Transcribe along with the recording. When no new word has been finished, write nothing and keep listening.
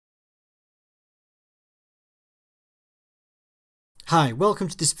Hi, welcome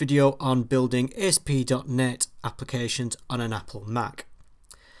to this video on building ASP.NET applications on an Apple Mac.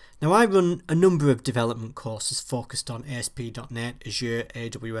 Now I run a number of development courses focused on ASP.NET, Azure,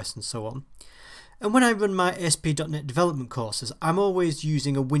 AWS and so on. And when I run my ASP.NET development courses, I'm always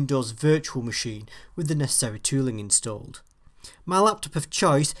using a Windows virtual machine with the necessary tooling installed. My laptop of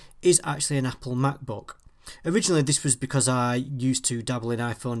choice is actually an Apple MacBook. Originally this was because I used to dabble in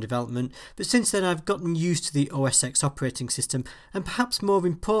iPhone development, but since then I've gotten used to the OS X operating system, and perhaps more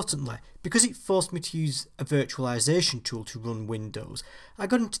importantly, because it forced me to use a virtualization tool to run Windows, I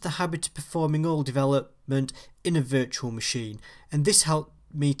got into the habit of performing all development in a virtual machine, and this helped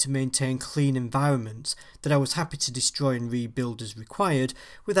me to maintain clean environments that I was happy to destroy and rebuild as required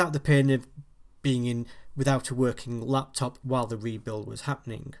without the pain of being without a working laptop while the rebuild was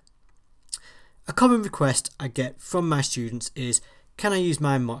happening. A common request I get from my students is, can I use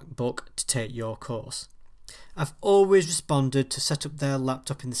my MacBook to take your course? I've always responded to set up their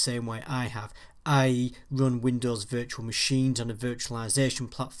laptop in the same way I have, i.e. run Windows virtual machines on a virtualization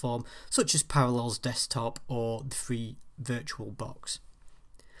platform such as Parrellels Desktop or the free VirtualBox.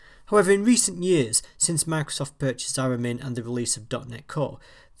 However, in recent years, since Microsoft purchased Aramin and the release of .NET Core,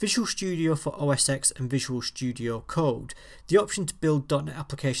 Visual Studio for OS X and Visual Studio Code, the option to build .NET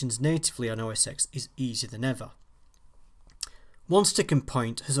applications natively on OS X is easier than ever. One sticking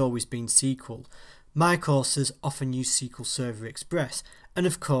point has always been SQL. My courses often use SQL Server Express, and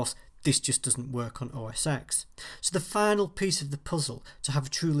of course this just doesn't work on OS X. So the final piece of the puzzle to have a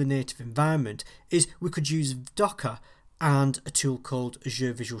truly native environment is we could use Docker and a tool called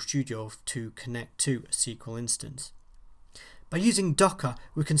Azure Visual Studio to connect to a SQL instance. By using Docker,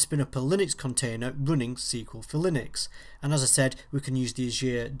 we can spin up a Linux container running SQL for Linux. And as I said, we can use the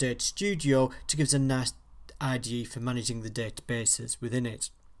Azure Data Studio to give us a nice IDE for managing the databases within it.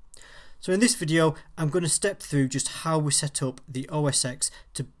 So in this video, I'm going to step through just how we set up the OS X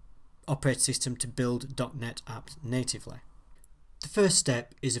operating system to build .NET apps natively. The first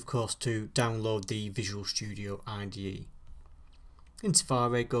step is of course to download the Visual Studio IDE. In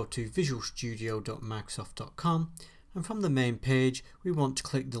Safari, go to visualstudio.microsoft.com. And from the main page we want to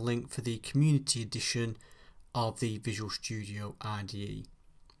click the link for the Community Edition of the Visual Studio IDE.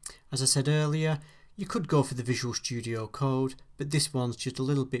 As I said earlier, you could go for the Visual Studio Code, but this one's just a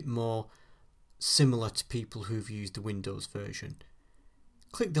little bit more similar to people who've used the Windows version.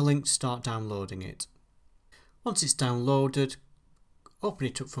 Click the link to start downloading it. Once it's downloaded, open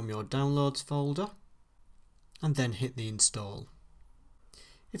it up from your Downloads folder and then hit the install.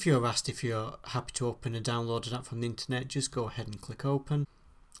 If you're asked if you're happy to open a downloaded app from the internet, just go ahead and click open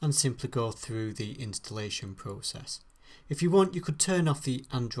and simply go through the installation process. If you want, you could turn off the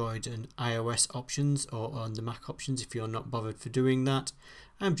Android and iOS options or on the Mac options if you're not bothered for doing that.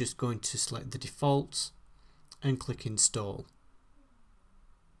 I'm just going to select the defaults and click install.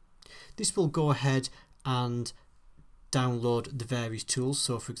 This will go ahead and download the various tools.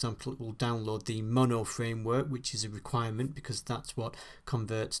 So for example, it will download the Mono framework, which is a requirement because that's what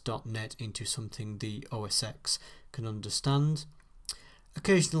converts .NET into something the OS X can understand.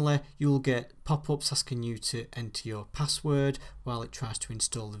 Occasionally you will get pop-ups asking you to enter your password while it tries to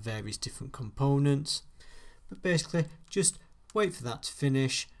install the various different components, but basically just wait for that to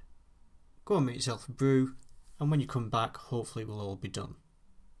finish, go and make yourself a brew, and when you come back hopefully it will all be done.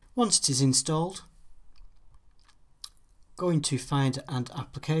 Once it is installed, go into Find and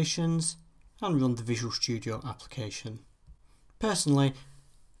Applications and run the Visual Studio application. Personally,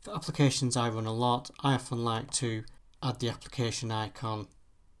 for applications I run a lot, I often like to add the application icon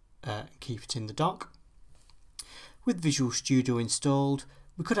and keep it in the dock. With Visual Studio installed,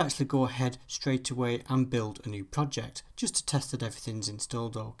 we could actually go ahead straight away and build a new project just to test that everything's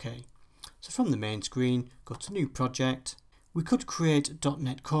installed okay. So from the main screen, go to New Project. We could create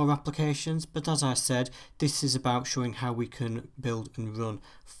 .NET Core applications, but as I said, this is about showing how we can build and run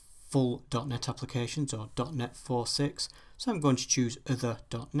full .NET applications or .NET 4.6. So I'm going to choose Other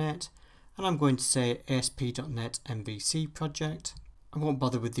 .NET and I'm going to say ASP.NET MVC project. I won't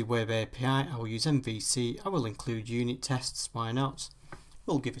bother with the Web API, I will use MVC. I will include unit tests, why not?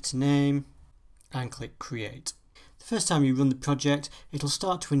 We'll give it a name and click Create. The first time you run the project, it'll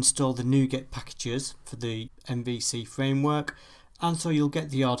start to install the NuGet packages for the MVC framework, and so you'll get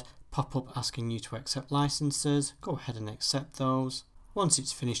the odd pop-up asking you to accept licenses. Go ahead and accept those. Once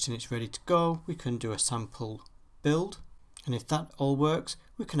it's finished and it's ready to go, we can do a sample build, and if that all works,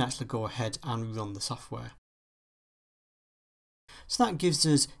 we can actually go ahead and run the software. So that gives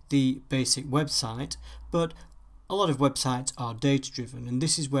us the basic website, but a lot of websites are data driven, and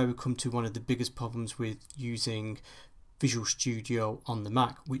this is where we come to one of the biggest problems with using Visual Studio on the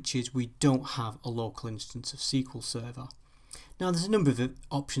Mac, which is we don't have a local instance of SQL Server. Now there's a number of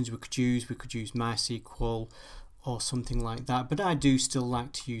options we could use. We could use MySQL or something like that, but I do still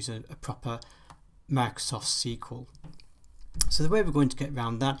like to use a proper Microsoft SQL. So the way we're going to get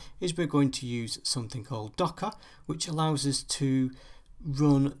around that is we're going to use something called Docker, which allows us to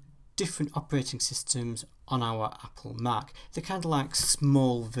run different operating systems on our Apple Mac. They're kind of like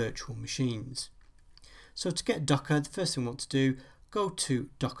small virtual machines. So to get Docker, the first thing we want to do, go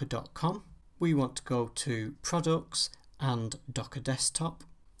to docker.com. We want to go to Products and Docker Desktop,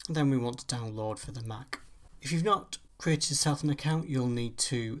 and then we want to download for the Mac. If you've not created yourself an account, you'll need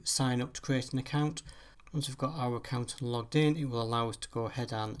to sign up to create an account. Once we've got our account and logged in, it will allow us to go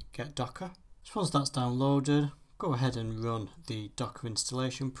ahead and get Docker. So once that's downloaded, go ahead and run the Docker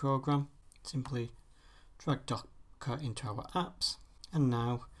installation program. Simply drag Docker into our apps, and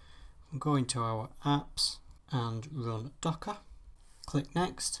now go into our apps and run Docker. Click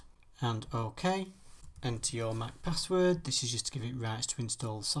Next and OK. Enter your Mac password. This is just to give it rights to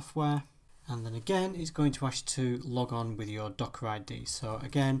install the software. And then again, it's going to ask you to log on with your Docker ID. So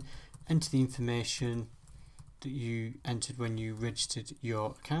again, enter the information that you entered when you registered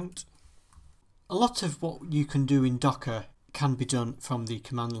your account. A lot of what you can do in Docker can be done from the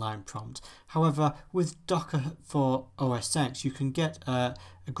command line prompt. However, with Docker for OS X, you can get a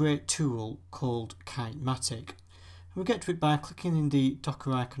great tool called Kitematic. And we get to it by clicking in the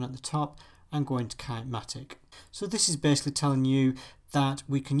Docker icon at the top and going to Kitematic. So this is basically telling you that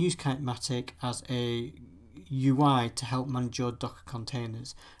we can use Kitematic as a UI to help manage your Docker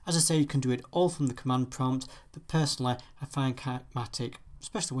containers. As I say, you can do it all from the command prompt, but personally I find Kitematic,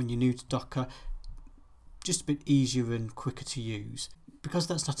 especially when you're new to Docker, just a bit easier and quicker to use. Because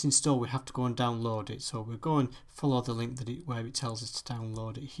that's not installed, we have to go and download it. So we'll go and follow the link where it tells us to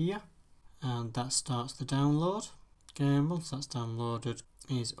download it here, and that starts the download. Again, once that's downloaded,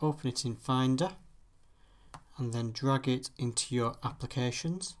 is open it in Finder and then drag it into your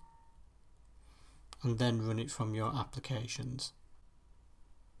applications and then run it from your applications.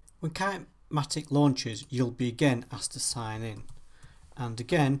 When Kitematic launches, you'll be again asked to sign in, and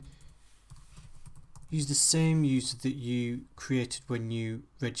again use the same user that you created when you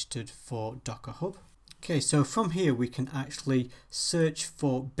registered for Docker Hub. Okay, so from here we can actually search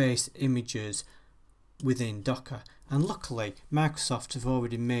for base images within Docker, and luckily Microsoft have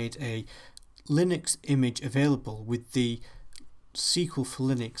already made a Linux image available with the SQL for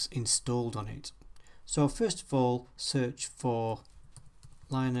Linux installed on it. So first of all, search for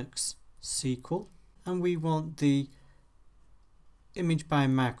Linux SQL, and we want the image by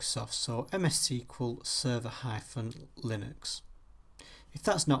Microsoft, so MS SQL Server -Linux. If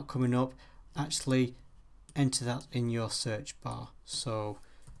that's not coming up, actually enter that in your search bar. So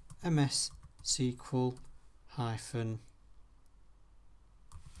MS SQL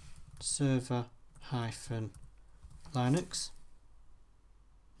Server -Linux.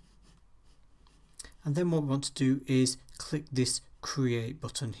 And then what we want to do is click this create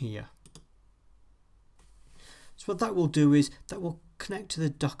button here. So what that will do is that will connect to the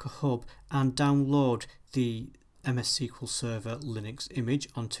Docker Hub and download the MS SQL Server Linux image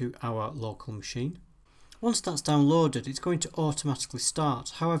onto our local machine. Once that's downloaded, it's going to automatically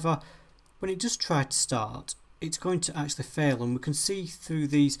start. However, when it does try to start, it's going to actually fail, and we can see through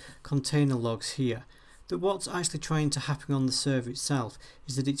these container logs here that what's actually trying to happen on the server itself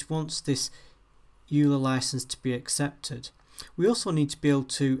is that it wants this EULA license to be accepted. We also need to be able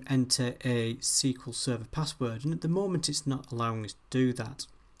to enter a SQL Server password, and at the moment it's not allowing us to do that.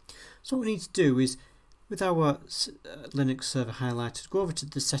 So what we need to do is, with our Linux server highlighted, go over to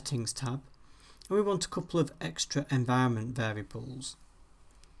the Settings tab, and we want a couple of extra environment variables.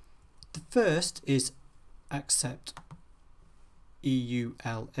 The first is accept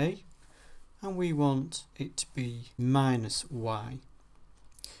EULA, and we want it to be -y.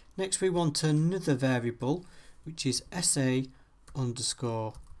 Next we want another variable which is SA_password,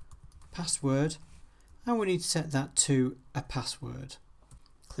 and we need to set that to a password.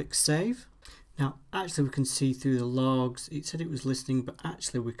 Click Save. Now actually we can see through the logs, it said it was listening, but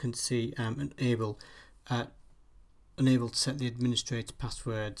actually we can see unable to set the administrator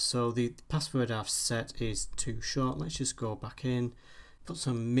password. So the password I've set is too short. Let's just go back in, put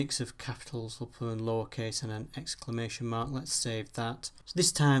some mix of capitals, upper and lowercase, and an exclamation mark. Let's save that. So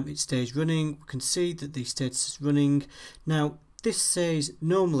this time it stays running. We can see that the status is running. Now this says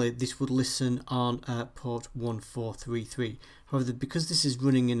normally this would listen on port 1433. However, because this is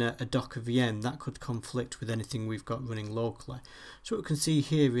running in a Docker VM, that could conflict with anything we've got running locally. So what we can see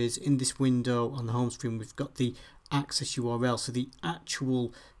here is in this window on the home screen we've got the access URL. So the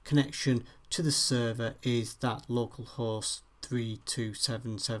actual connection to the server is that localhost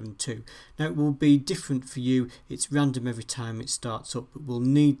 32772. Now it will be different for you, it's random every time it starts up, but we'll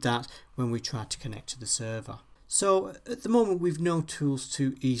need that when we try to connect to the server. So at the moment we've no tools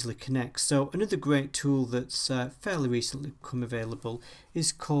to easily connect, so another great tool that's fairly recently become available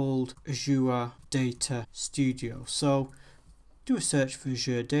is called Azure Data Studio. So do a search for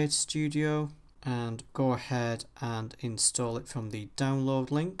Azure Data Studio and go ahead and install it from the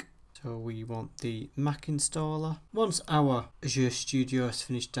download link. So we want the Mac installer. Once our Azure Studio has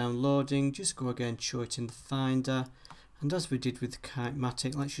finished downloading, just go again, show it in the Finder, and as we did with the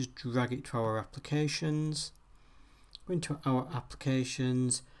Kitematic, let's just drag it to our applications. Go into our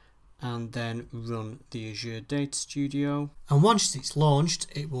applications and then run the Azure Data Studio. And once it's launched,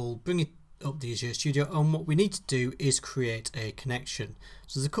 it will bring it up the Azure Studio, and what we need to do is create a connection.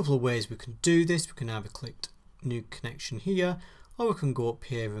 So there's a couple of ways we can do this. We can either click new connection here, or we can go up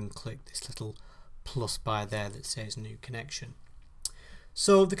here and click this little plus by there that says new connection.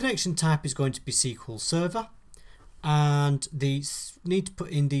 So the connection type is going to be SQL Server, and need to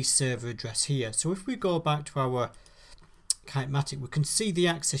put in the server address here. So if we go back to our Kitematic, we can see the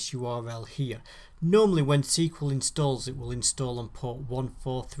access URL here. Normally when SQL installs, it will install on port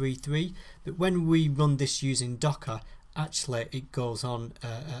 1433, but when we run this using Docker, actually it goes on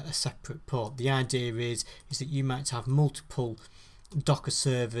a separate port. The idea is that you might have multiple Docker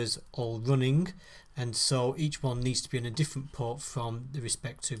servers all running, and so each one needs to be on a different port from the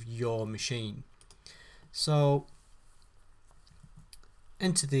respective your machine. So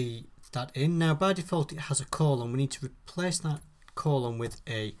enter that in. Now by default it has a colon. We need to replace that colon with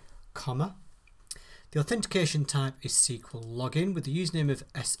a comma. The authentication type is SQL login with the username of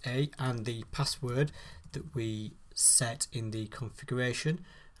SA and the password that we set in the configuration,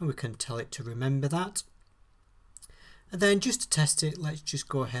 and we can tell it to remember that. And then just to test it, let's just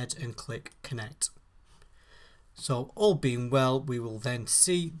go ahead and click connect. So all being well, we will then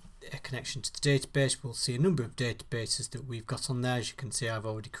see a connection to the database. We'll see a number of databases that we've got on there. As you can see, I've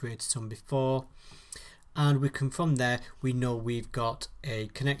already created some before, and we can, from there, we know we've got a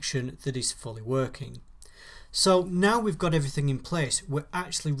connection that is fully working. So now we've got everything in place, we're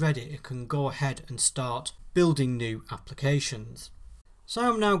actually ready and can go ahead and start building new applications. So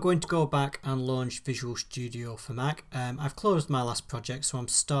I'm now going to go back and launch Visual Studio for Mac. I've closed my last project, so I'm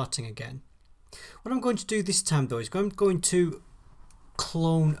starting again. What I'm going to do this time though is I'm going to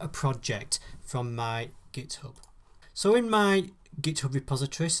clone a project from my GitHub. So in my GitHub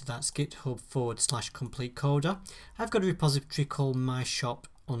repository, so that's github/complete-coder, I've got a repository called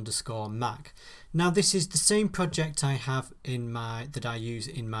myshop_Mac. Now this is the same project I have in that I use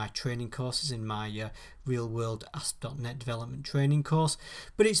in my training courses, in my real world ASP.NET development training course,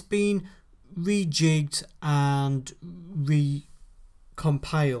 but it's been rejigged and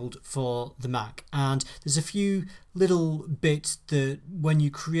compiled for the Mac, and there's a few little bits that when you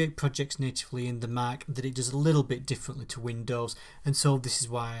create projects natively in the Mac that it does a little bit differently to Windows, and so this is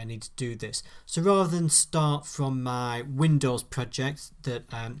why I need to do this. So rather than start from my Windows project that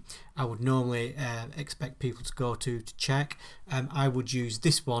I would normally expect people to go to check, I would use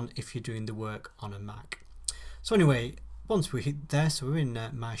this one if you're doing the work on a Mac. So anyway, once we hit there, so we're in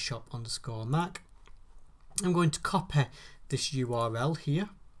myshop_Mac, I'm going to copy this URL here,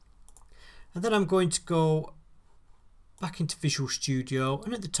 and then I'm going to go back into Visual Studio,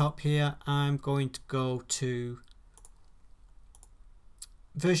 and at the top here I'm going to go to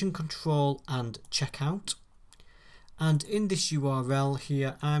version control and checkout, and in this URL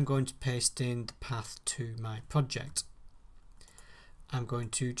here I'm going to paste in the path to my project. I'm going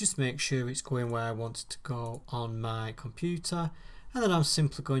to just make sure it's going where I want it to go on my computer, and then I'm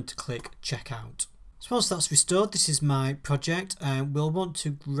simply going to click checkout. So once that's restored, this is my project. We'll want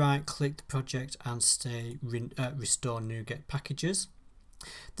to right click the project and say restore NuGet packages.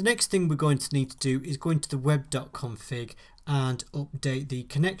 The next thing we're going to need to do is go into the web.config and update the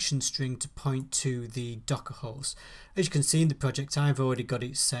connection string to point to the Docker host. As you can see in the project, I've already got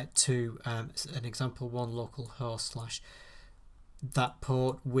it set to an example 1 localhost / that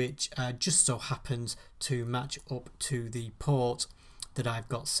port, which just so happens to match up to the port that I've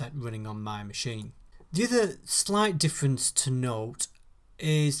got set running on my machine. The other slight difference to note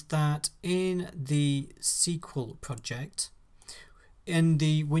is that in the SQL project, in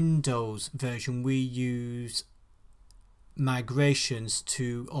the Windows version, we use migrations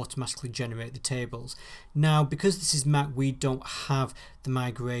to automatically generate the tables. Now, because this is Mac, we don't have the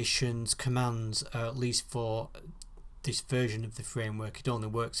migrations commands, at least for this version of the framework. It only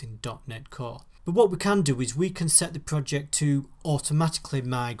works in .NET Core. But what we can do is we can set the project to automatically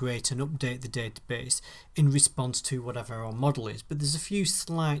migrate and update the database in response to whatever our model is. But there's a few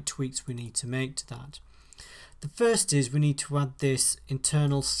slight tweaks we need to make to that. The first is we need to add this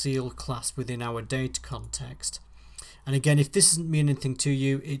internal seal class within our data context. And again, if this doesn't mean anything to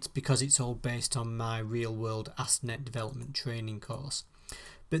you, it's because it's all based on my real world ASP.NET development training course.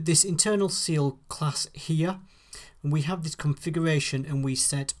 But this internal seal class here, we have this configuration and we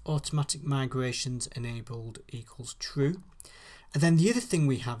set automatic migrations enabled equals true. And then the other thing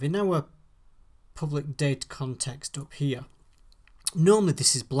we have in our public data context up here, normally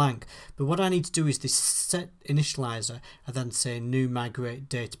this is blank, but what I need to do is this set initializer and then say new migrate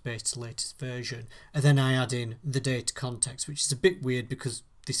database to latest version, and then I add in the data context, which is a bit weird because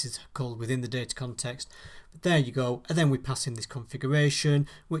this is called within the data context, but there you go. And then we pass in this configuration,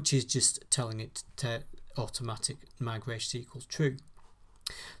 which is just telling it to automatic migration equals true.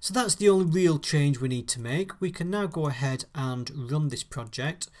 So that's the only real change we need to make. We can now go ahead and run this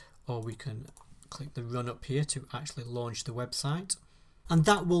project, or we can click the run up here to actually launch the website, and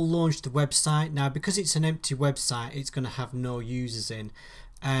that will launch the website. Now because it's an empty website, it's going to have no users in,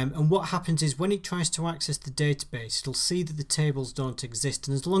 and what happens is when it tries to access the database, it'll see that the tables don't exist,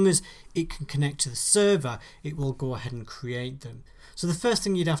 and as long as it can connect to the server, it will go ahead and create them. So the first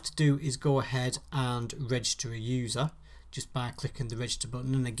thing you'd have to do is go ahead and register a user just by clicking the register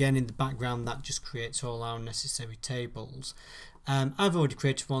button, and again in the background that just creates all our necessary tables. I've already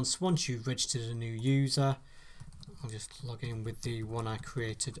created one, so once you've registered a new user, I'll just log in with the one I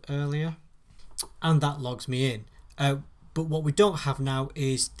created earlier, and that logs me in. But what we don't have now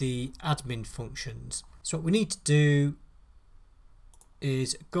is the admin functions. So what we need to do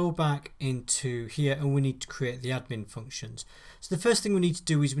is go back into here and we need to create the admin functions. So the first thing we need to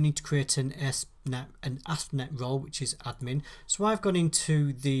do is we need to create an ASP.NET role, which is admin. So I've gone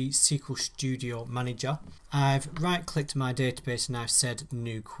into the SQL Studio Manager. I've right clicked my database and I've said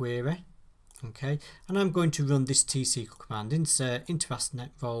new query. Okay, and I'm going to run this tsql command, insert into ASP.NET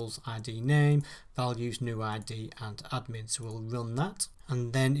roles ID name, values, new ID and admin. So we'll run that.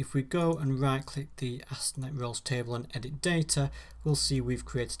 And then if we go and right click the ASP.NET roles table and edit data, we'll see we've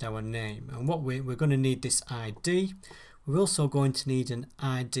created our name. And what we're going to need this ID. We're also going to need an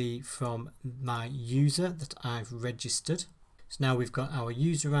ID from my user that I've registered. So now we've got our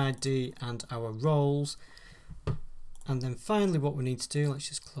user ID and our roles. And then finally what we need to do, let's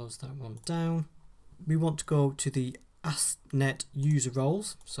just close that one down. We want to go to the ASP.NET user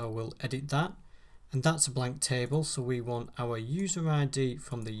roles, so we'll edit that. And that's a blank table, so we want our user ID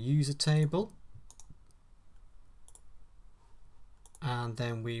from the user table. And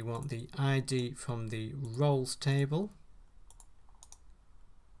then we want the ID from the roles table.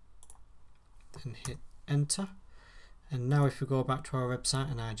 Then hit enter. And now if we go back to our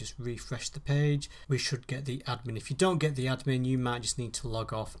website and I just refresh the page, we should get the admin. If you don't get the admin, you might just need to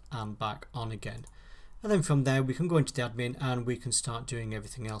log off and back on again. And then from there we can go into the admin and we can start doing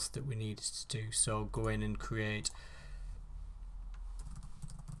everything else that we need to do. So go in and create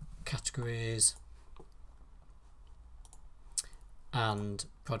categories and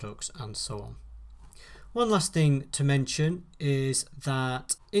products and so on. One last thing to mention is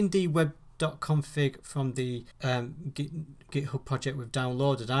that in the web.config from the GitHub project we've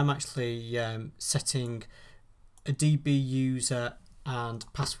downloaded, I'm actually setting a DB user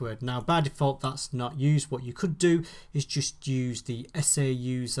and password. Now by default that's not used. What you could do is just use the SA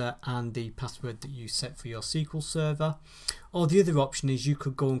user and the password that you set for your SQL Server, or the other option is you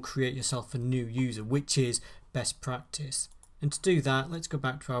could go and create yourself a new user, which is best practice. And to do that, let's go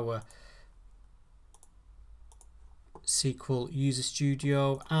back to our SQL User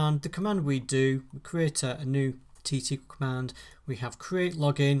Studio, and the command we do, we create a new tsql command. We have create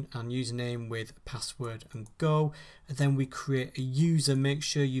login and username with password and go, and then we create a user. Make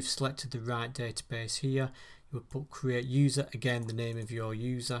sure you've selected the right database here. You will put create user, again the name of your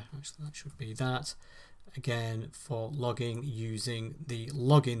user, actually that should be that, again for logging using the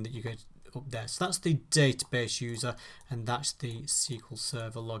login that you get up there. So that's the database user and that's the SQL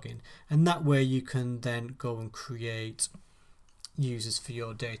Server login, and that way you can then go and create users for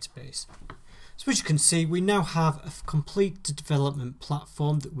your database. So as you can see, we now have a complete development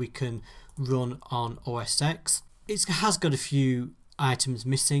platform that we can run on OS X. It has got a few items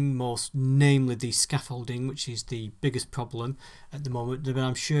missing, most namely the scaffolding, which is the biggest problem at the moment, but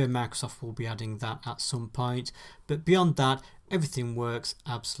I'm sure Microsoft will be adding that at some point. But beyond that, everything works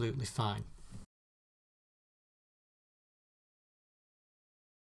absolutely fine.